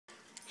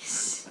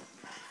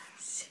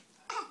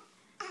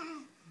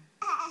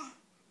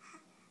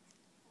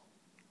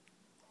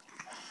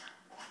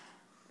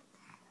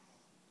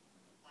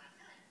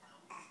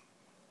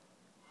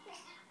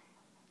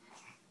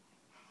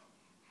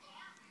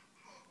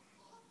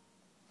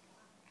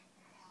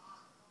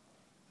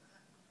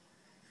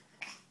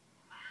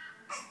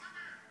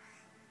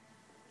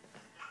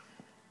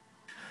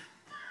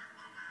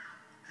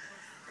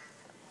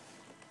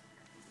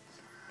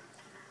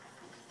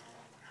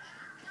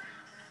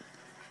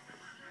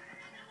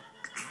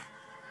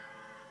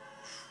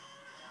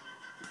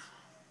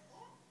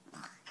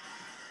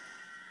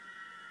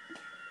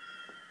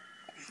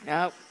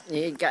Oh,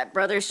 you got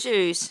brother's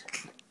shoes.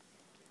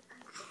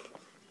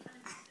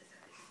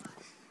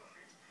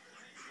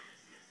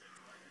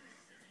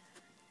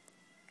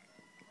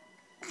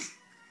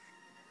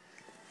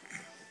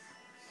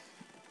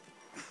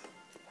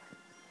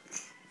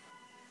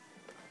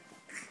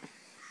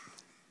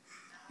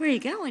 Where are you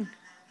going?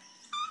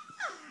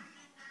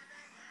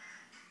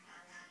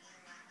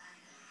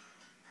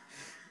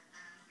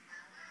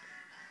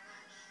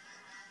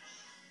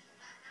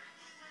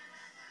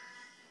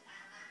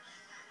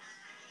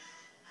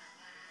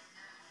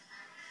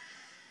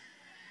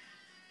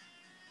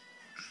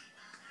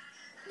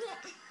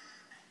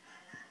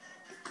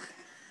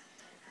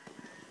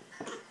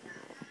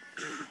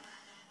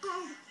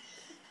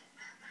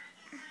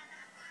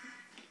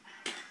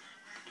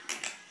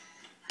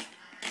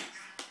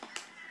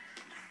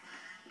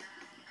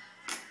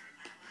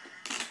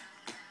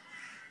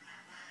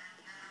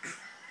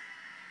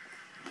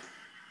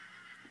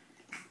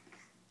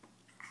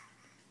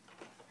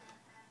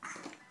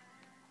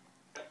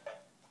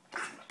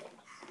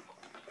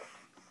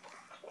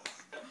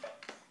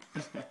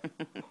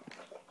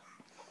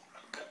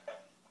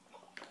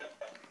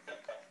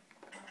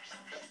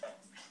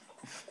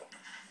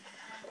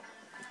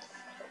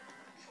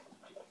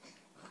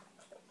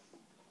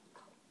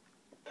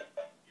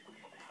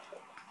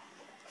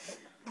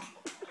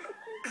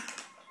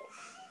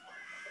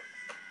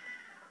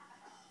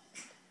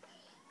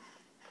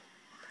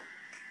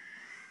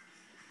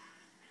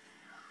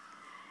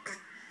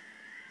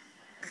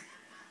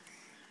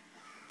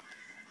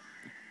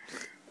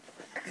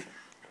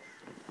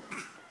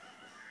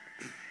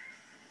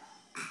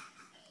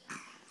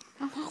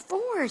 All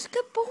fours.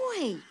 Good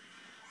boy.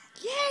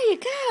 There you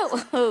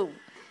go. Oh,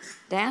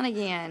 down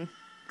again.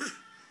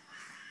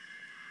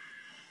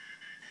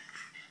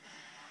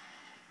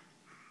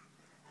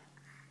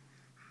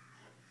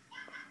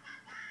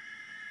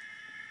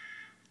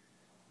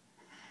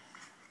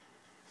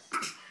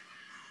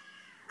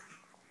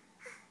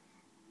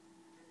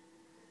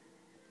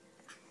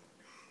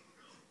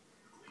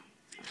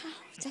 Oh,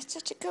 that's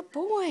such a good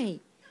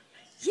boy.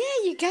 Yeah,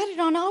 you got it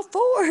on all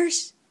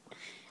fours.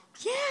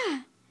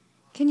 Yeah.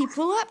 Can you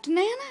pull up to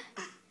Nana?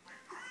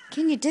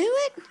 Can you do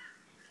it?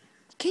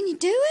 Can you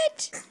do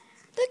it?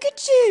 Look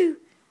at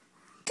you.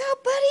 Go,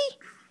 buddy.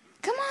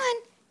 Come on.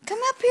 Come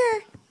up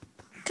here.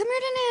 Come here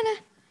to Nana.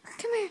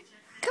 Come here.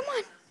 Come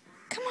on.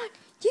 Come on.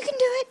 You can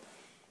do it.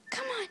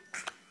 Come on.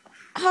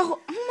 Oh,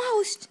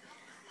 almost.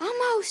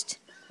 Almost.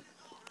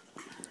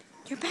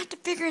 You're about to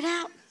figure it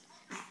out.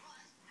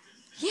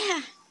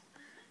 Yeah.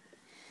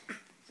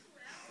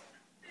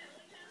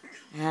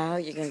 Oh,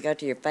 you're going to go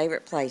to your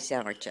favorite place,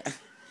 aren't you?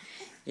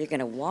 You're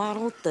going to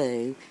waddle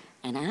through,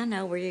 and I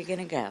know where you're going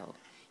to go.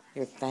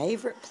 Your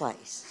favorite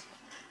place.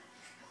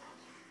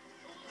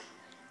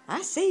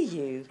 I see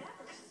you.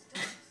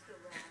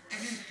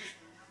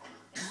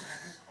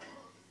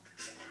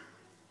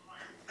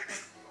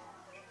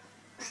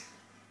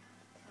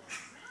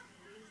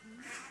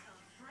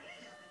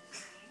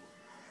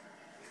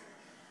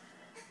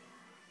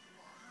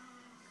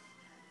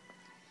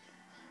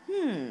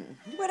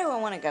 Where do I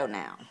want to go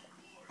now?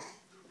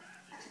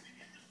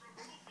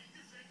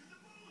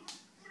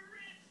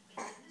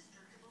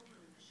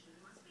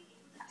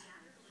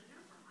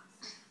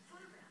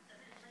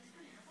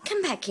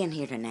 Come back in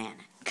here to Nana.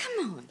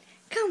 Come on.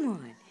 Come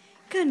on.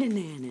 Come to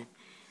Nana.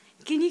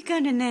 Can you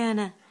come to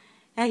Nana?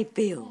 Hey,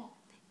 Bill.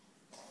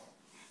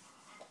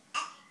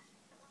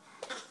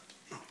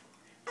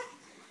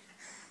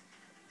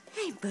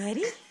 Hey,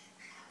 buddy.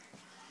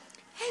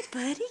 Hey,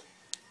 buddy.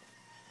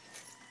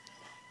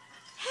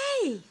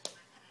 Hey.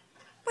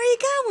 Where you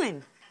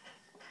going?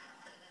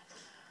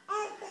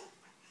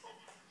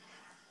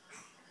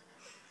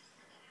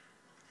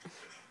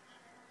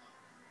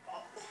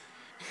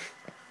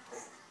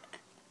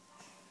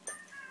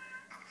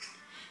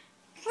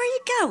 Where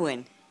you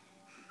going?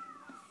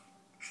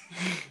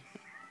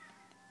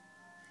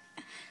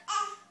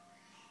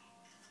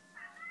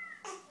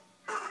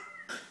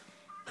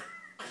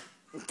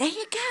 There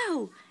you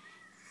go.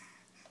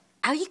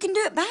 Oh, you can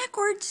do it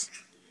backwards.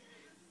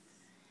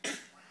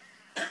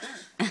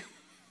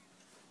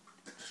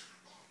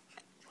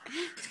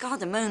 It's called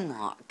the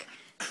moonwalk.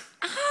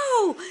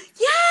 Oh,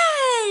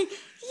 yay!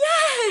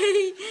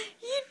 Yay!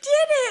 You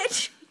did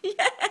it!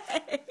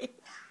 Yay!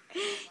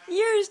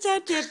 You're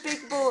such a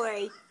big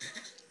boy.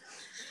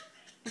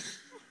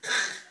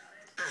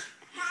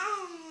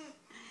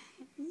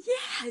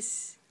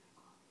 Yes.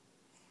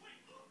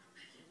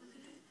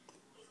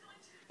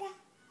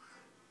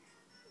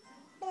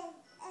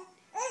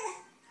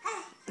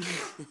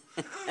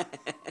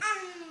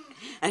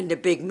 I'm the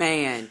big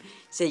man.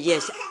 Say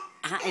yes,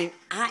 I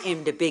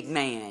am the big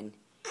man.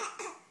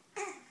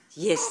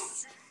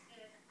 Yes.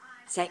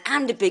 Say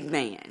I'm the big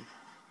man.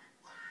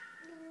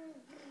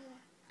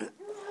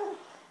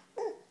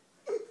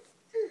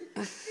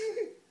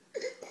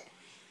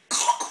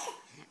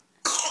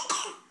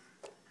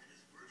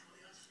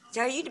 So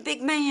are you the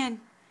big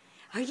man?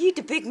 Are you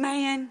the big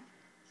man?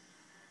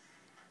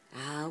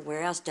 Oh,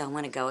 where else do I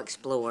want to go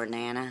explore,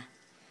 Nana?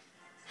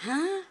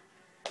 Huh?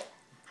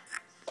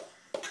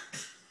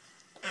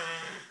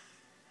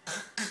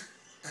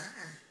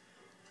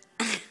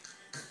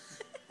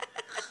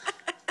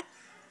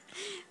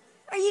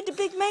 Are you the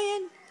big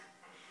man?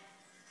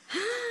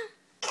 Huh?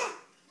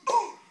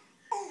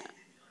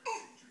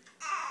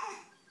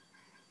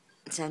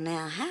 So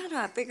now, how do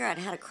I figure out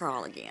how to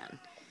crawl again?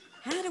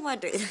 How do I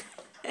do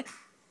that?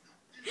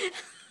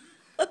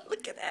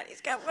 Look at that.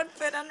 He's got one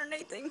foot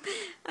underneath him.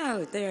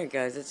 Oh, there it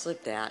goes. It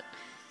slipped out.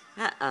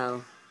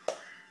 Uh-oh.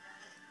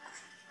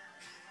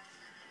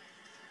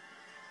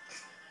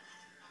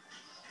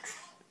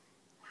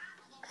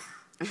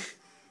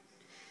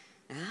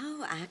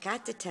 Oh, I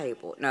got the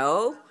table.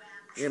 No,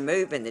 you're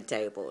moving the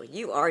table.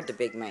 You are the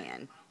big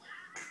man.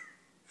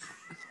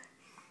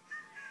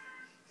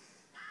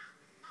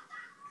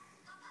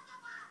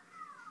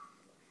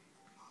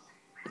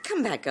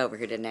 Come back over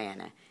here to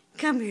Nana.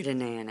 Come here to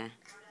Nana.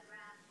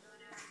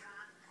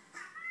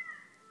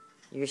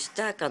 You're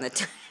stuck on the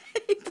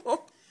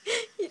table.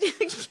 You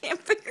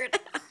can't figure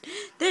it out.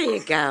 There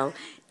you go.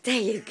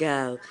 There you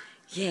go.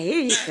 Yeah,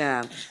 here you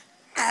come.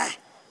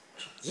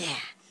 Yeah.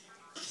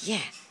 Yeah.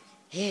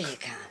 Here you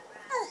come.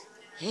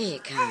 Here you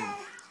come.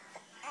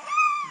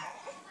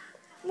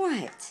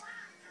 What?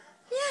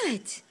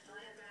 What?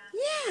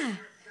 Yeah.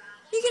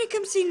 You gonna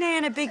come see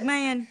Nana, big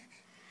man?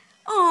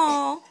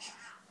 Oh.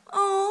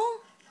 Oh.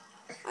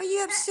 Are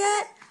you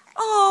upset?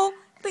 Oh,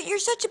 but you're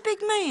such a big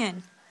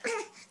man.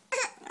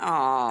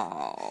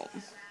 Oh.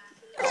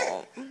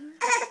 Oh.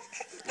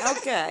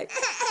 Okay.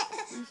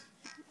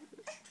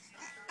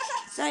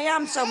 Say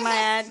I'm so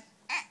mad.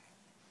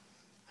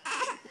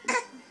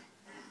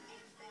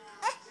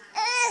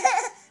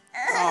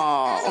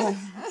 Oh.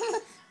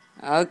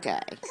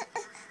 Okay.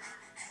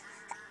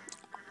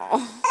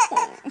 Oh.